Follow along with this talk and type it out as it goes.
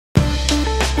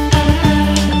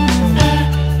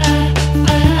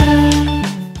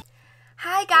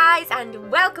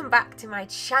and welcome back to my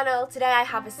channel. Today I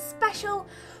have a special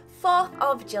 4th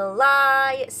of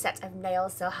July set of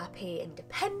nails, so happy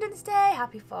Independence Day,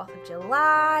 happy 4th of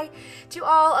July to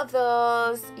all of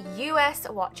those US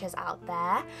watchers out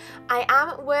there. I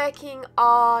am working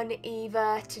on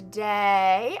EVA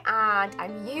today and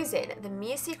I'm using the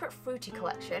Mia Secret Fruity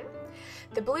collection,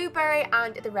 the blueberry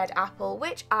and the red apple,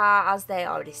 which are, as they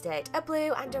already state, a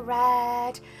blue and a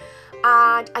red.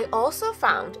 And I also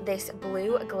found this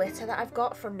blue glitter that I've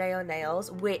got from Nail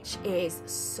Nails, which is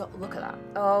so, look at that,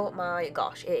 oh my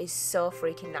gosh, it is so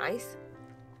freaking nice.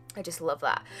 I just love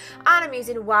that. And I'm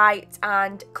using white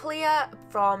and clear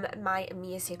from my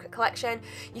Mia Secret collection.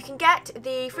 You can get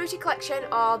the Fruity collection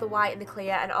or the white and the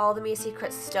clear and all the Mia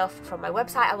Secret stuff from my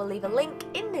website. I will leave a link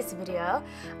in this video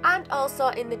and also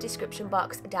in the description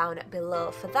box down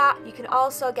below for that. You can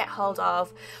also get hold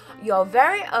of your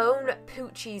very own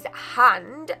POOCHIEZ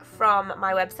hand from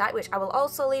my website, which I will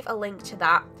also leave a link to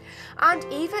that. And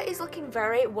Eva is looking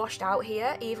very washed out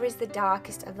here. Eva is the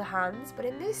darkest of the hands, but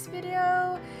in this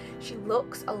video she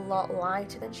looks a lot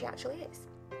lighter than she actually is.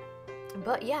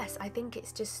 But yes, I think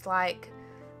it's just like,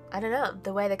 I don't know,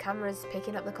 the way the camera's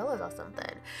picking up the colours or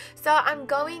something. So I'm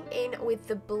going in with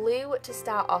the blue to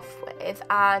start off with,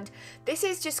 and this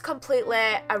is just completely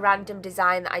a random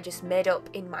design that I just made up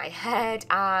in my head,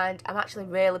 and I'm actually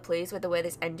really pleased with the way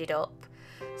this ended up.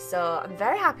 So I'm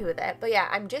very happy with it. But yeah,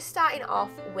 I'm just starting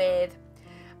off with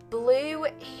blue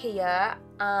here,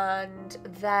 and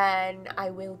then I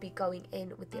will be going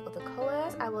in with the other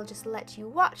colours. I will just let you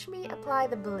watch me apply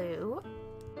the blue.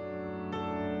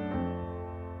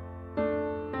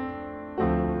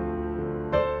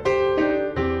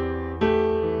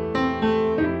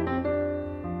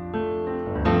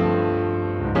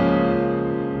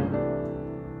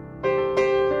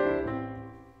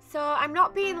 I'm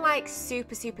not being like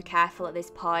super careful at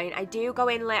this point. I do go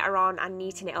in later on and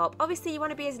neaten it up. Obviously you want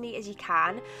to be as neat as you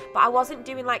can, but I wasn't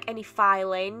doing like any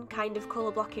filing, kind of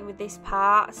colour blocking with this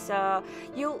part, so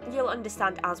you'll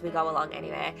understand as we go along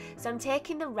anyway. So I'm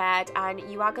taking the red, and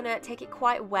you are going to take it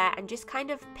quite wet and just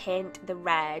kind of paint the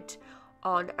red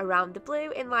on around the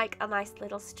blue in like a nice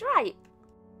little stripe.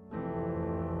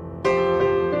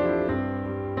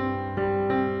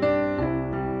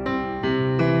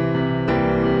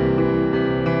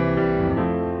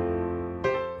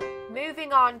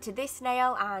 On to this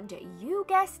nail, and you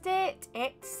guessed it,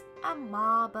 it's a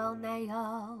marble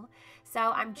nail. So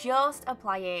I'm just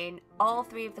applying all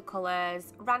 3 of the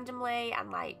colours randomly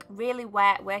and like really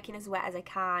wet, working as wet as I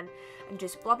can, and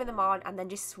just blobbing them on and then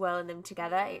just swirling them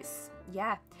together. It's,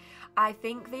 yeah, I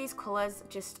think these colours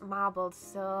just marbled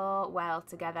so well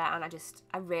together, and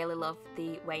I really love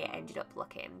the way it ended up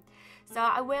looking. So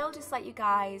I will just let you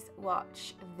guys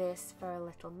watch this for a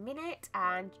little minute,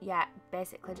 and yeah,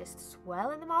 basically just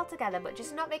swirling them all together, but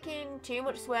just not making too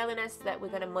much swirliness that we're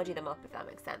going to muddy them up, if that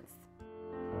makes sense.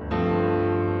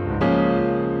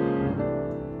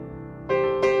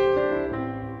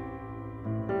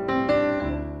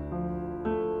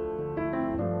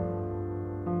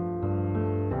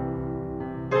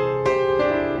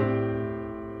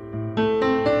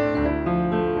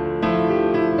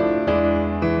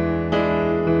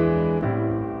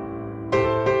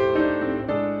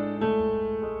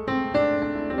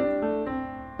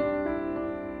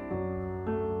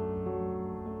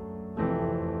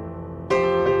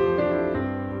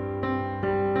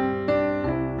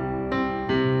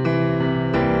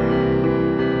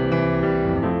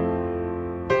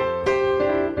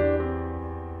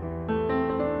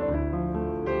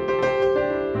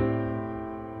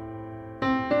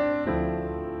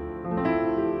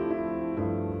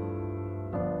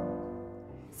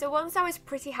 So once I was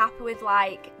pretty happy with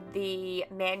like the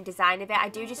main design of it, I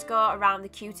do just go around the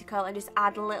cuticle and just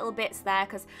add little bits there,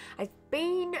 because I've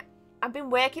been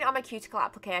working on my cuticle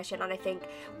application, and I think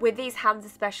with these hands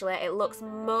especially, it looks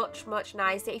much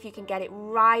nicer if you can get it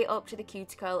right up to the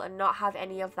cuticle and not have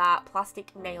any of that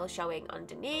plastic nail showing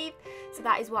underneath. So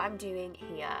that is what I'm doing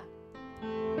here.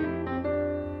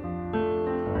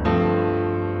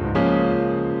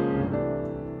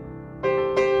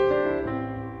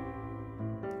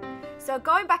 So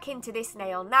going back into this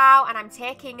nail now, and I'm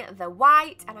taking the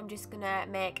white, and I'm just gonna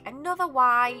make another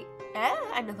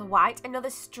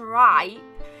stripe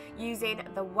using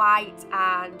the white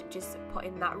and just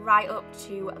putting that right up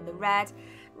to the red.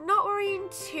 Not worrying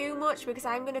too much because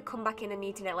I'm going to come back in and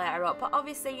neaten it later up, but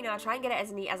obviously, you know, try and get it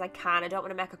as neat as I can. I don't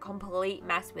want to make a complete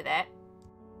mess with it.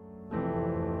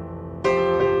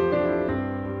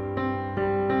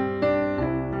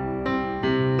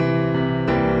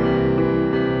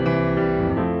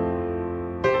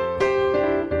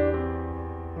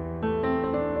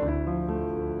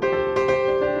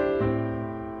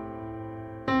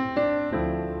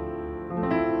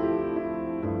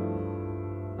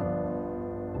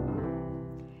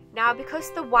 Now, because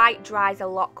the white dries a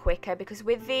lot quicker, because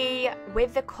with the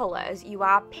colours you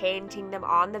are painting them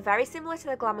on, they're very similar to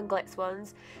the Glam and Glitz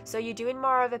ones, so you're doing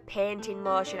more of a painting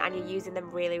motion and you're using them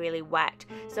really, really wet.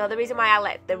 So the reason why I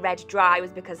let the red dry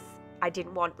was because I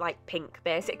didn't want like pink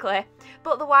basically,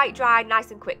 but the white dried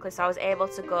nice and quickly, so I was able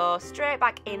to go straight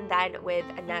back in then with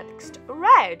a next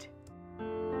red.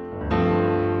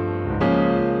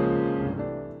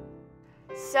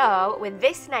 So with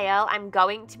this nail, I'm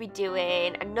going to be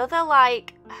doing another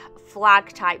like flag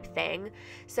type thing.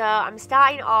 So I'm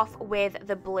starting off with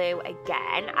the blue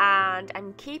again, and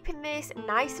I'm keeping this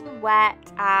nice and wet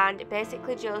and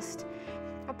basically just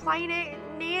applying it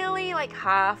nearly like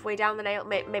halfway down the nail,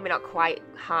 maybe not quite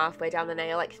halfway down the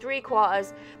nail, like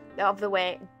 3/4 of the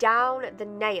way down the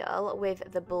nail with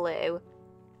the blue.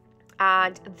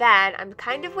 And then I'm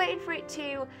kind of waiting for it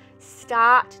to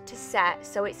start to set,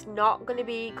 so it's not going to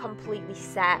be completely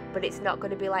set, but it's not going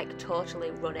to be like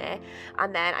totally runny.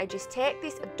 And then I just take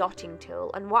this dotting tool,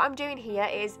 and what I'm doing here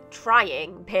is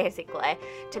trying basically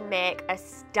to make a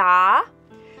star.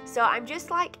 So I'm just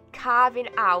like carving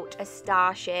out a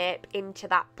star shape into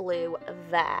that blue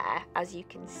there, as you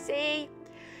can see.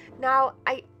 Now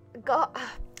I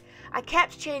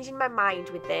kept changing my mind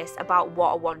with this about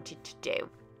what I wanted to do.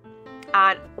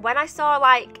 And when I saw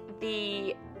like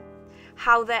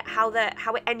how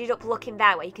it ended up looking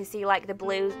there, where you can see like the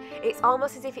blues, it's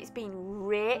almost as if it's been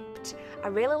ripped. I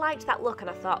really liked that look, and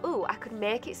I thought, ooh, I could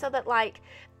make it so that like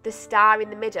the star in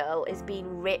the middle is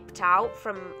being ripped out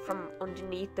from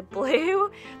underneath the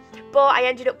blue. But I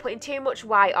ended up putting too much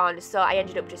white on, so I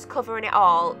ended up just covering it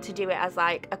all to do it as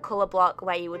like a colour block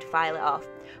where you would file it off.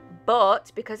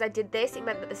 But because I did this, it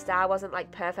meant that the star wasn't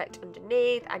like perfect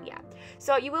underneath, and yeah.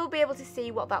 So you will be able to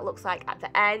see what that looks like at the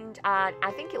end, and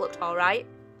I think it looked alright.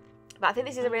 But I think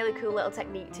this is a really cool little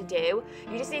technique to do.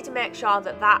 You just need to make sure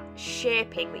that that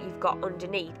shaping that you've got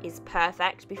underneath is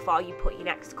perfect before you put your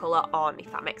next colour on,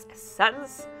 if that makes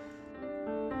sense.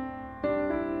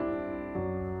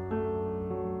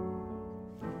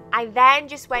 I then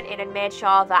just went in and made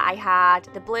sure that I had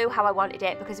the blue how I wanted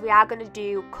it, because we are going to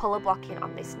do colour blocking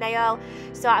on this nail.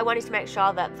 So I wanted to make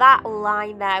sure that that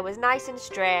line there was nice and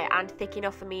straight and thick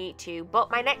enough for me to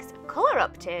put my next colour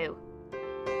up to.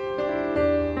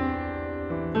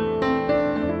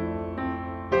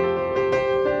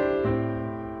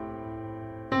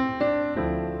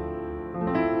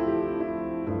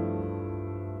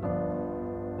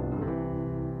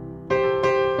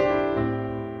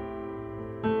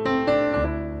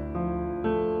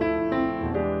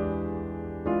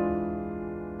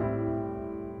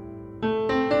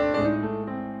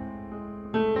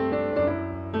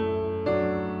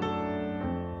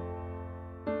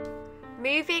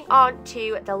 Moving on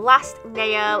to the last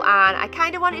nail, and I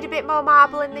kind of wanted a bit more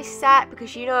marble in this set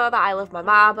because you know that I love my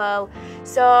marble,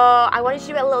 so I wanted to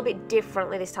do it a little bit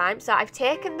differently this time. So I've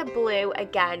taken the blue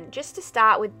again just to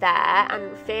start with there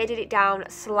and faded it down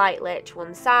slightly to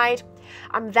one side.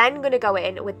 I'm then going to go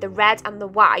in with the red and the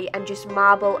white and just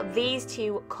marble these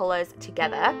two colours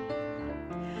together.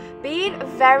 Being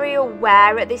very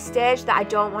aware at this stage that I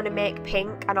don't want to make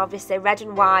pink, and obviously red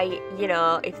and white, you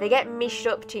know, if they get mished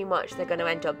up too much, they're going to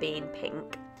end up being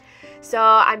pink. So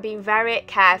I'm being very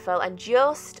careful and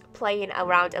just playing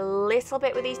around a little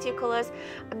bit with these two colours.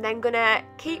 I'm then going to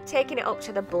keep taking it up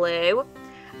to the blue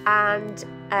and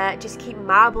just keep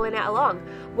marbling it along.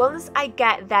 Once I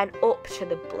get then up to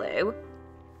the blue,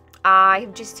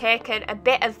 I've just taken a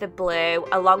bit of the blue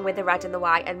along with the red and the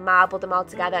white and marbled them all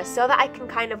together so that I can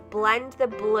kind of blend the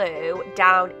blue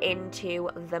down into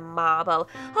the marble.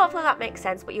 Hopefully that makes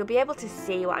sense, but you'll be able to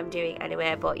see what I'm doing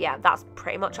anyway. But yeah, that's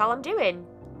pretty much all I'm doing.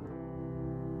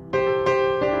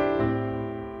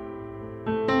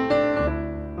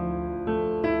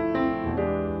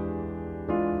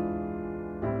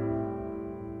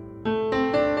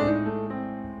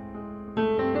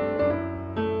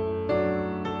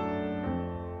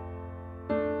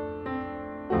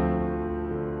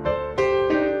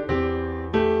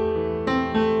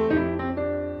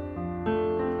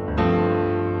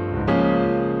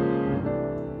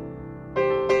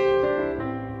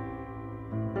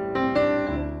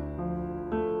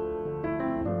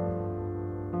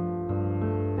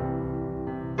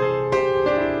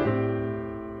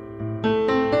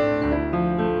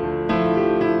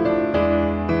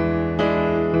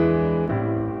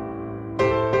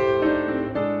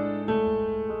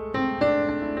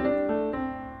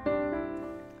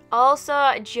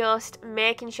 Also, just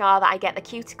making sure that I get the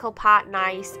cuticle part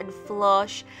nice and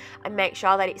flush and make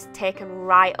sure that it's taken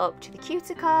right up to the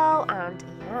cuticle, and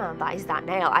yeah, that is that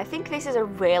nail. I think this is a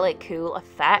really cool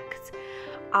effect.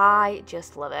 I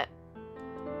just love it.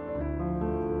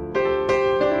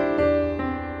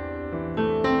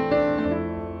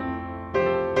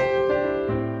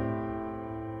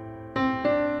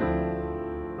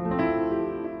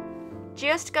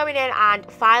 just going in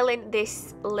and filing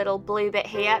this little blue bit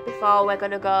here before we're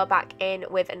going to go back in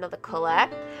with another colour.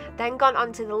 Then gone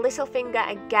onto the little finger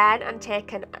again and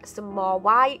taken some more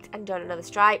white and done another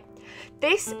stripe.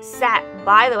 This set,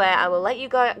 by the way, I will let you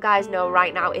guys know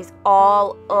right now, is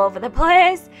all over the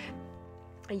place.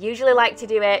 I usually like to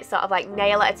do it sort of like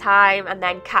nail at a time and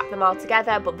then cap them all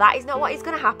together, but that is not what is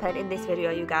going to happen in this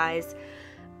video, you guys.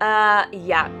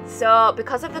 Yeah, so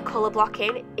because of the colour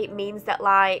blocking, it means that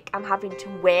like I'm having to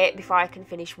wait before I can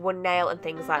finish one nail and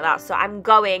things like that. So I'm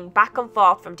going back and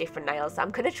forth from different nails. So I'm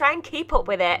going to try and keep up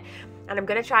with it, and I'm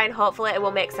going to try and hopefully it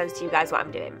will make sense to you guys what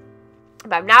I'm doing.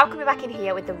 But I'm now coming back in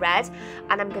here with the red,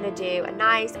 and I'm going to do a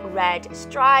nice red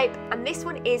stripe, and this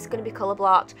one is going to be colour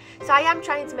blocked, so I am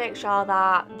trying to make sure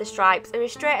that the stripes are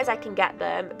as straight as I can get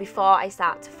them before I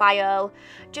start to file.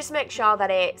 Just make sure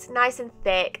that it's nice and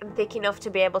thick enough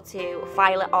to be able to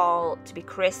file it all to be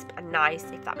crisp and nice,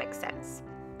 if that makes sense.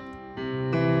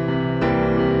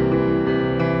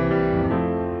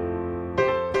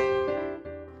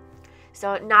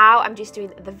 So now I'm just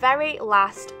doing the very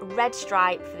last red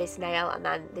stripe for this nail, and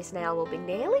then this nail will be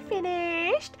nearly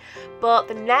finished. But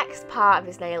the next part of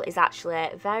this nail is actually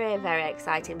very, very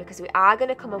exciting because we are going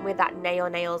to come in with that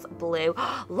Nails blue.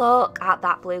 Look at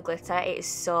that blue glitter. It is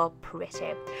so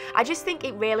pretty. I just think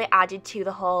it really added to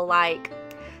the whole like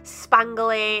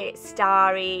spangly,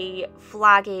 starry,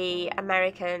 flaggy,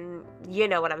 American, you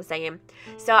know what I'm saying.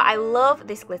 So I love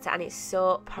this glitter and it's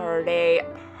so pretty.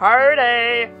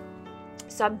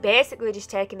 So I'm basically just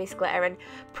taking this glitter and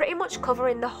pretty much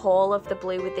covering the whole of the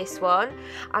blue with this one.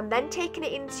 I'm then taking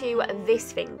it into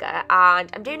this finger and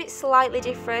I'm doing it slightly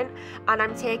different, and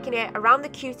I'm taking it around the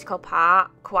cuticle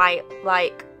part, quite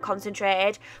like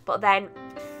concentrated, but then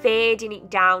fading it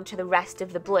down to the rest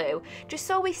of the blue, just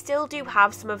so we still do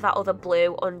have some of that other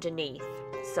blue underneath.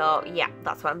 So yeah,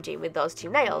 that's what I'm doing with those two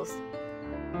nails.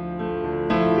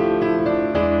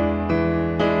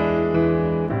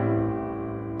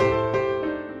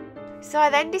 So I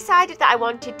then decided that I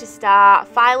wanted to start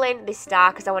filing this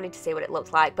star because I wanted to see what it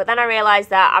looked like, but then I realised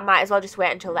that I might as well just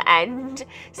wait until the end,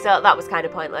 so that was kind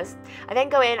of pointless. I then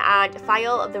go in and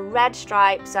file the red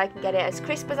stripe so I can get it as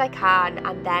crisp as I can,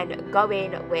 and then go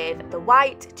in with the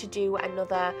white to do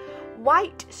another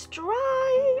white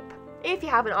stripe. If you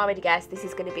haven't already guessed, this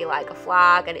is going to be like a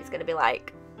flag, and it's going to be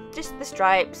like just the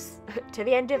stripes to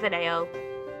the end of the nail.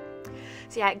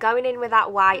 So yeah, going in with that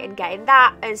white and getting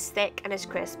that as thick and as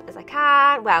crisp as I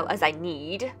can, well, as I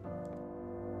need.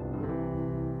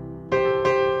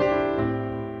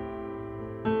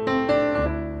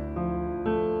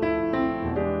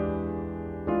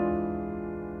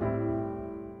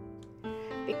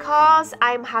 Because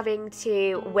I'm having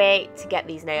to wait to get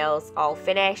these nails all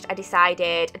finished, I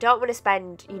decided I don't want to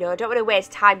spend, I don't want to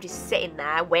waste time just sitting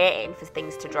there waiting for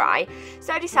things to dry.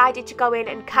 So I decided to go in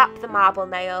and cap the marble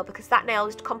nail because that nail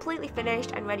is completely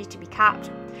finished and ready to be capped.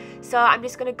 So I'm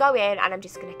just going to go in and I'm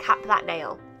just going to cap that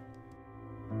nail.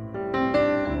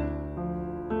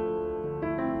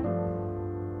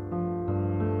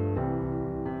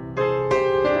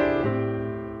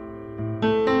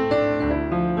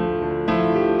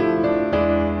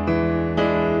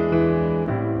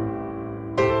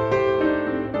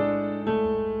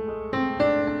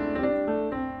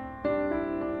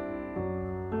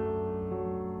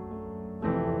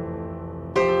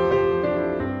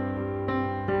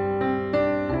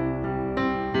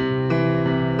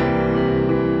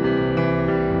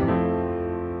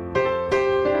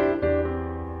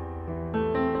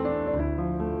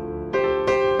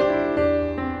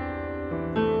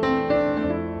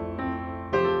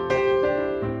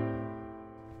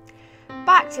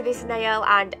 Back to this nail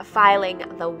and filing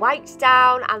the white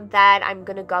down, and then I'm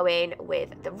going to go in with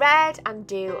the red and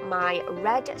do my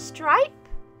red stripe.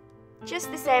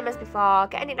 Just the same as before,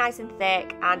 getting it nice and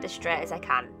thick and as straight as I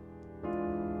can.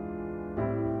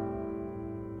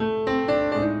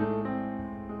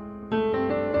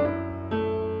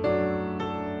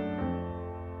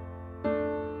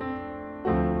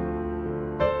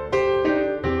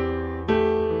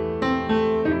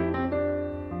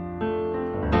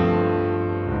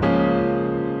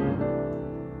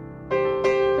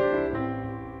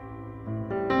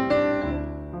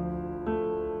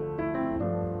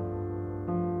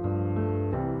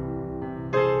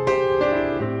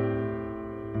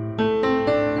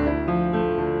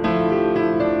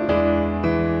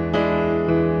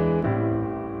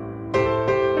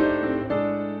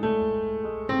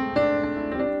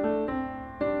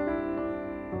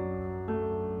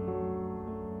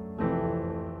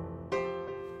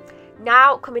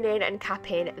 Now coming in and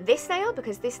capping this nail,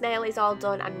 because this nail is all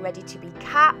done and ready to be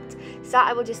capped. So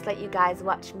I will just let you guys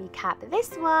watch me cap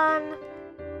this one.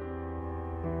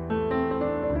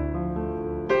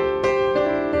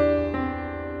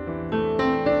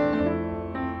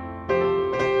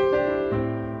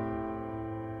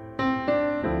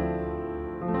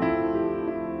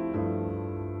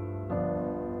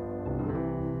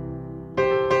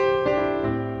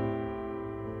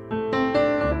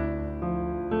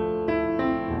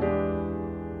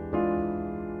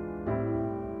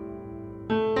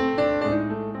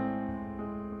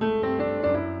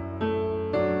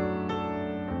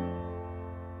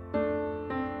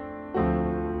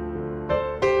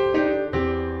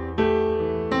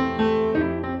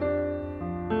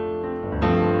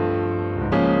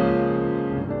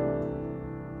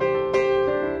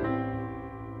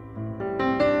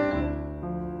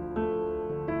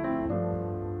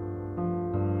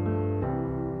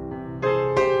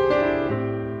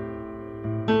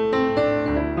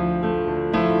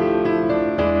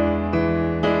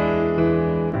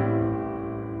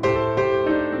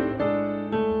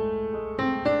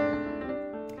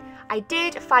 I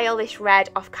did file this red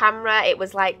off camera. It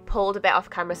was like pulled a bit off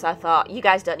camera, so I thought you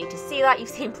guys don't need to see that. You've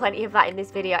seen plenty of that in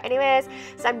this video anyways.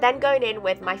 So I'm then going in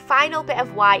with my final bit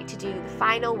of white to do the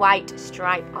final white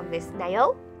stripe on this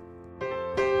nail.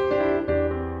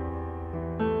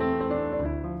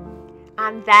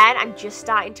 And then I'm just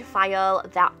starting to file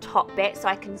that top bit so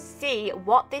I can see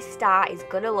what this star is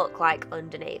going to look like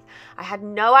underneath. I had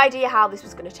no idea how this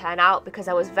was going to turn out because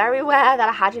I was very aware that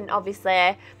I hadn't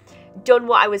obviously done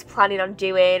what I was planning on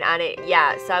doing, and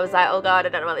so I was like, oh god, I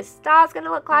don't know what this star's going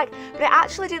to look like, but it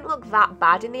actually didn't look that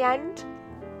bad in the end.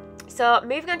 So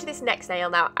moving on to this next nail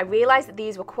now, I realised that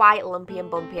these were quite lumpy and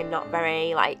bumpy and not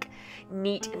very like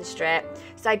neat and straight.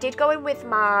 So I did go in with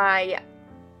my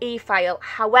e-file.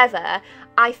 However,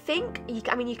 I think, you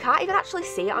can't even actually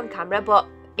see it on camera, but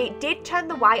it did turn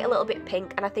the white a little bit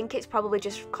pink, and I think it's probably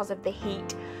just because of the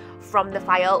heat from the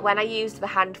file. When I used the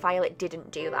hand file, it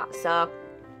didn't do that. So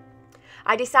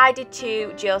I decided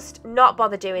to just not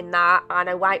bother doing that, and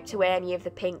I wiped away any of the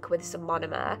pink with some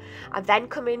monomer. I then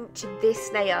come into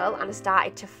this nail and I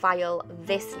started to file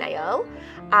this nail,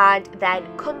 and then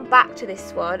come back to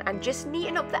this one and just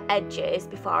neaten up the edges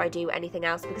before I do anything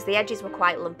else, because the edges were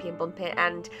quite lumpy and bumpy,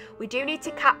 and we do need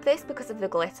to cap this because of the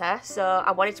glitter. So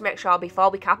I wanted to make sure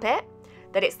before we cap it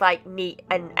that it's like neat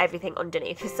and everything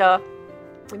underneath. So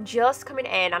I'm just coming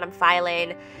in and I'm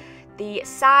filing the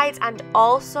sides and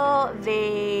also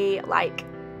the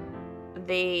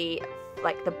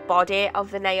body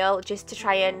of the nail, just to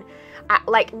try and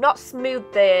not smooth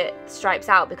the stripes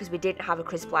out because we didn't have a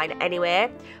crisp line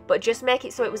anyway, but just make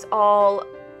it so it was all,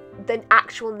 the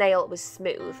actual nail was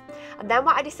smooth. And then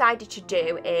what I decided to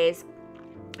do is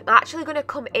I'm actually going to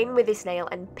come in with this nail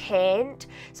and paint.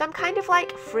 So I'm kind of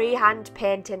like freehand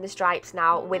painting the stripes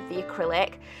now with the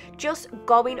acrylic, just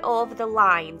going over the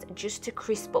lines just to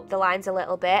crisp up the lines a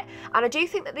little bit. And I do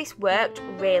think that this worked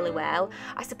really well.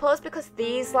 I suppose because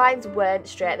these lines weren't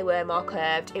straight, they were more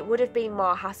curved, it would have been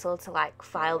more hassle to like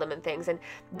file them and things, and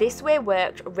this way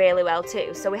worked really well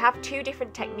too. So we have two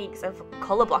different techniques of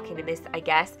colour blocking in this, I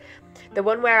guess. The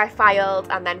one where I filed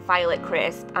and then file it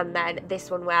crisp, and then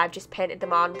this one where I've just painted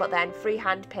them on but then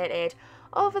freehand painted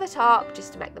over the top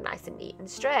just to make them nice and neat and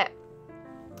straight.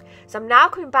 So I'm now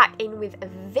coming back in with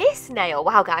this nail.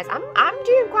 Wow guys, I'm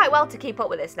doing quite well to keep up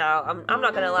with this now. I'm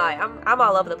not gonna lie, I'm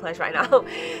all over the place right now.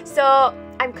 So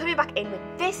I'm coming back in with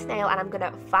this nail and I'm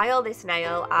gonna file this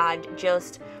nail and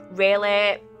just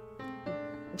really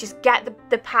just get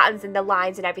the patterns and the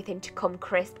lines and everything to come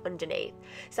crisp underneath.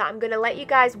 So I'm going to let you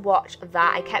guys watch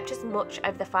that. I kept as much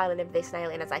of the filing of this nail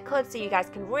in as I could so you guys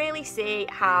can really see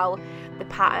how the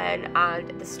pattern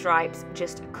and the stripes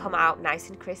just come out nice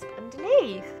and crisp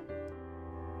underneath.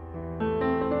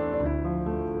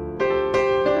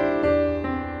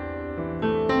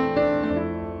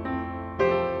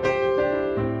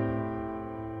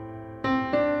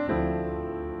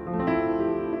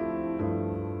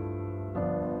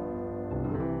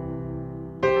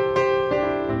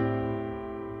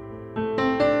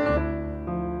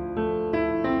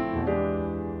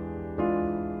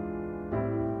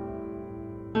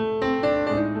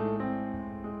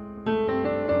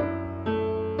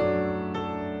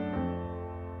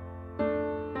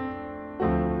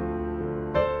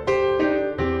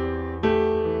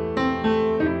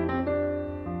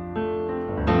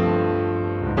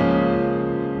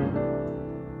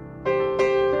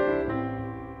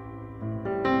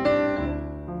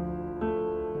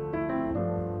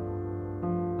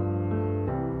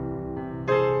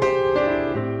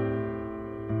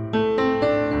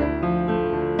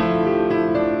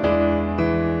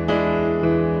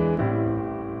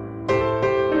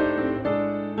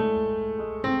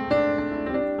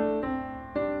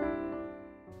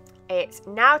 it's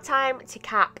now time to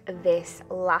cap this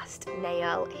last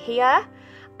nail here.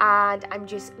 And I'm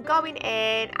just going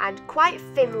in and quite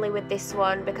thinly with this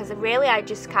one because really I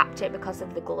just capped it because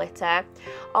of the glitter.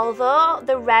 Although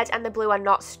the red and the blue are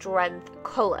not strength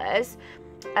colours,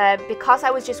 because I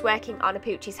was just working on a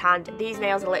Poochie's hand, these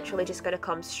nails are literally just going to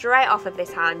come straight off of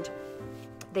this hand.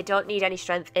 They don't need any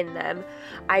strength in them.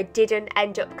 I didn't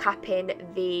end up capping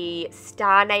the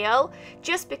star nail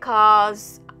just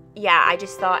because, yeah, I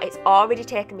just thought it's already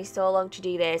taken me so long to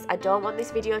do this. I don't want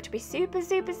this video to be super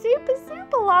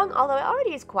long, although it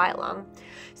already is quite long.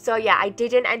 So yeah, I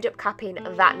didn't end up capping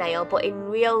that nail, but in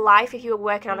real life, if you were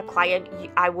working on a client,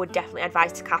 I would definitely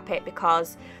advise to cap it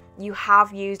because you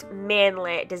have used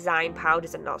mainly design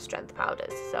powders and not strength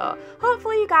powders. So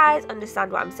hopefully you guys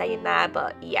understand what I'm saying there,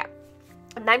 but yeah.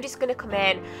 And I'm just going to come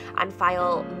in and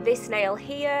file this nail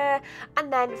here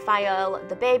and then file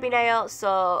the baby nail.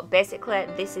 So basically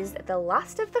this is the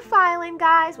last of the filing,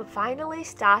 guys. We're finally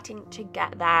starting to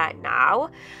get there now.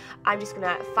 I'm just going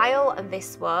to file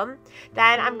this one.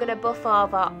 Then I'm going to buff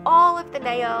over all of the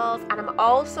nails, and I'm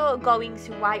also going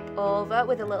to wipe over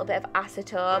with a little bit of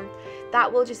acetone.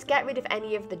 That will just get rid of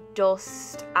any of the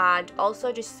dust and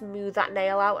also just smooth that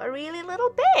nail out a really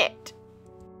little bit.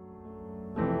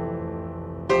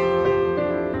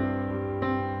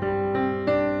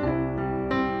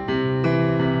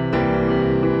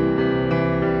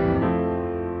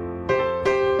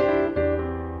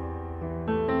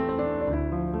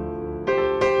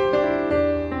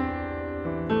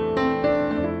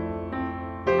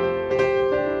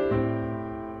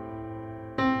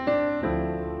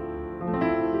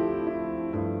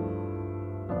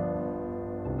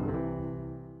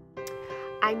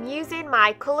 I'm using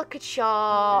my Colour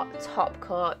Couture top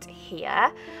coat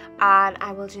here, and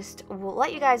I will just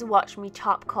let you guys watch me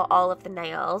top coat all of the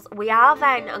nails. We are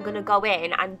then going to go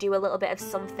in and do a little bit of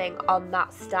something on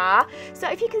that star. So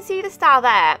if you can see the star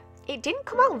there, it didn't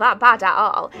come out that bad at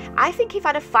all. I think if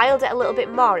I'd have filed it a little bit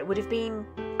more, it would have been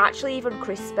actually even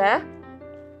crisper.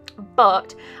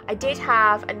 But I did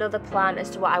have another plan as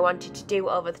to what I wanted to do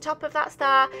over the top of that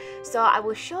star, so I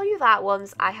will show you that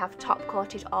once I have top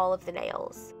coated all of the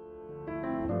nails.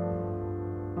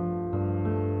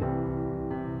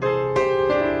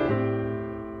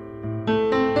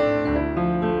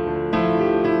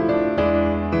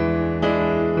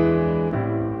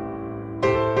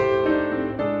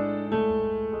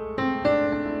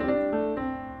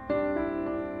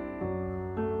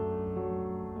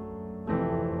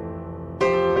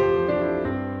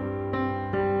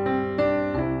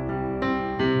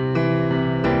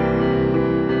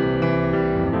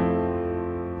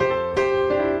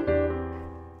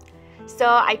 So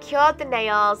I cured the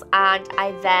nails and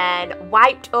I then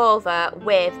wiped over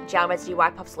with gel residue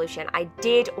wipe off solution. I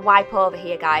did wipe over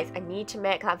here, guys. I need to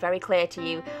make that very clear to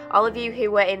you. All of you who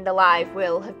were in the live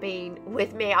will have been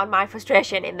with me on my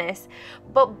frustration in this.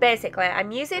 But basically,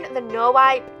 I'm using the No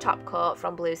Wipe top coat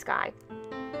from Blue Sky.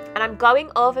 And I'm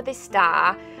going over this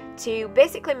star to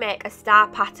basically make a star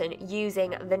pattern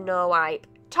using the No Wipe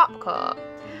top coat.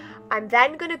 I'm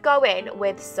then going to go in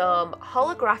with some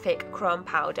holographic chrome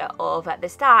powder over the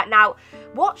star. Now,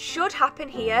 what should happen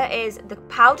here is the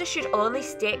powder should only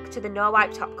stick to the No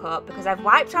Wipe top coat because I've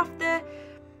wiped off the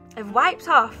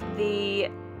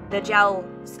gel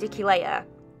sticky layer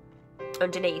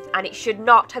underneath, and it should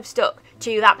not have stuck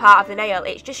to that part of the nail.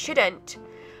 It just shouldn't.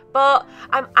 But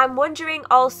I'm wondering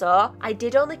also, I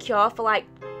did only cure for like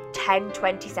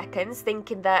 10-20 seconds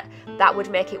thinking that that would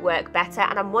make it work better,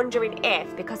 and I'm wondering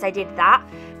if because I did that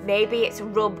maybe it's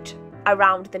rubbed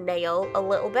around the nail a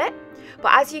little bit.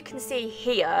 But as you can see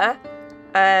here,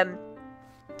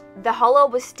 the hollow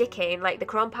was sticking, like the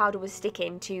chrome powder was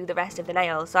sticking to the rest of the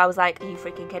nail. So I was like, are you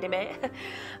freaking kidding me?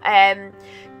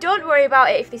 Don't worry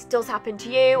about it if this does happen to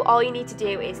you. All you need to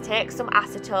do is take some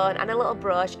acetone and a little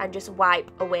brush and just wipe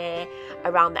away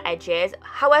around the edges.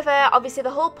 However, obviously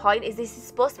the whole point is this is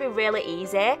supposed to be really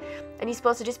easy, and you're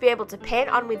supposed to just be able to paint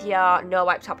on with your No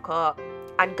Wipe top coat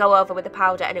and go over with the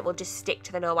powder, and it will just stick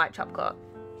to the No Wipe top coat.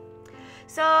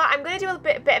 So I'm going to do a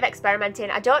bit of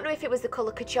experimenting. I don't know if it was the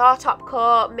Colour Couture top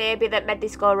coat maybe that made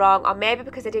this go wrong, or maybe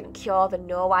because I didn't cure the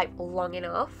No Wipe long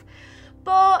enough.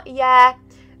 But yeah,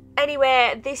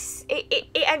 anyway, it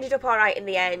ended up alright in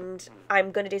the end.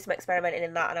 I'm going to do some experimenting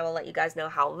in that, and I will let you guys know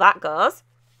how that goes.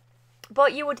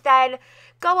 But you would then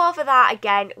go over that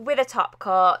again with a top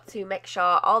coat to make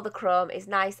sure all the chrome is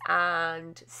nice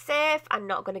and safe and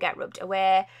not going to get rubbed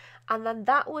away. And then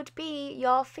that would be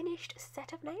your finished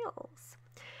set of nails.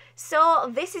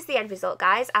 So this is the end result,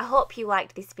 guys. I hope you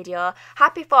liked this video.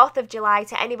 Happy 4th of July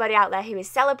to anybody out there who is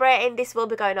celebrating. This will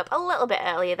be going up a little bit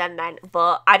earlier than then,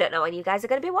 but I don't know when you guys are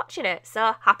going to be watching it.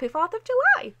 So happy 4th of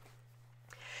July.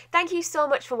 Thank you so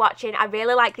much for watching. I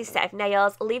really like this set of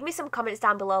nails. Leave me some comments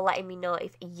down below letting me know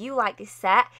if you like this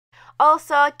set.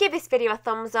 Also, give this video a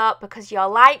thumbs up because your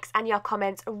likes and your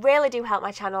comments really do help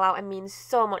my channel out and mean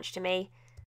so much to me.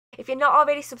 If you're not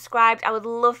already subscribed, I would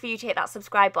love for you to hit that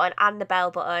subscribe button and the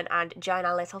bell button and join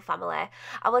our little family.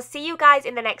 I will see you guys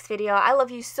in the next video. I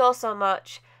love you so, so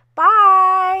much.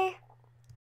 Bye!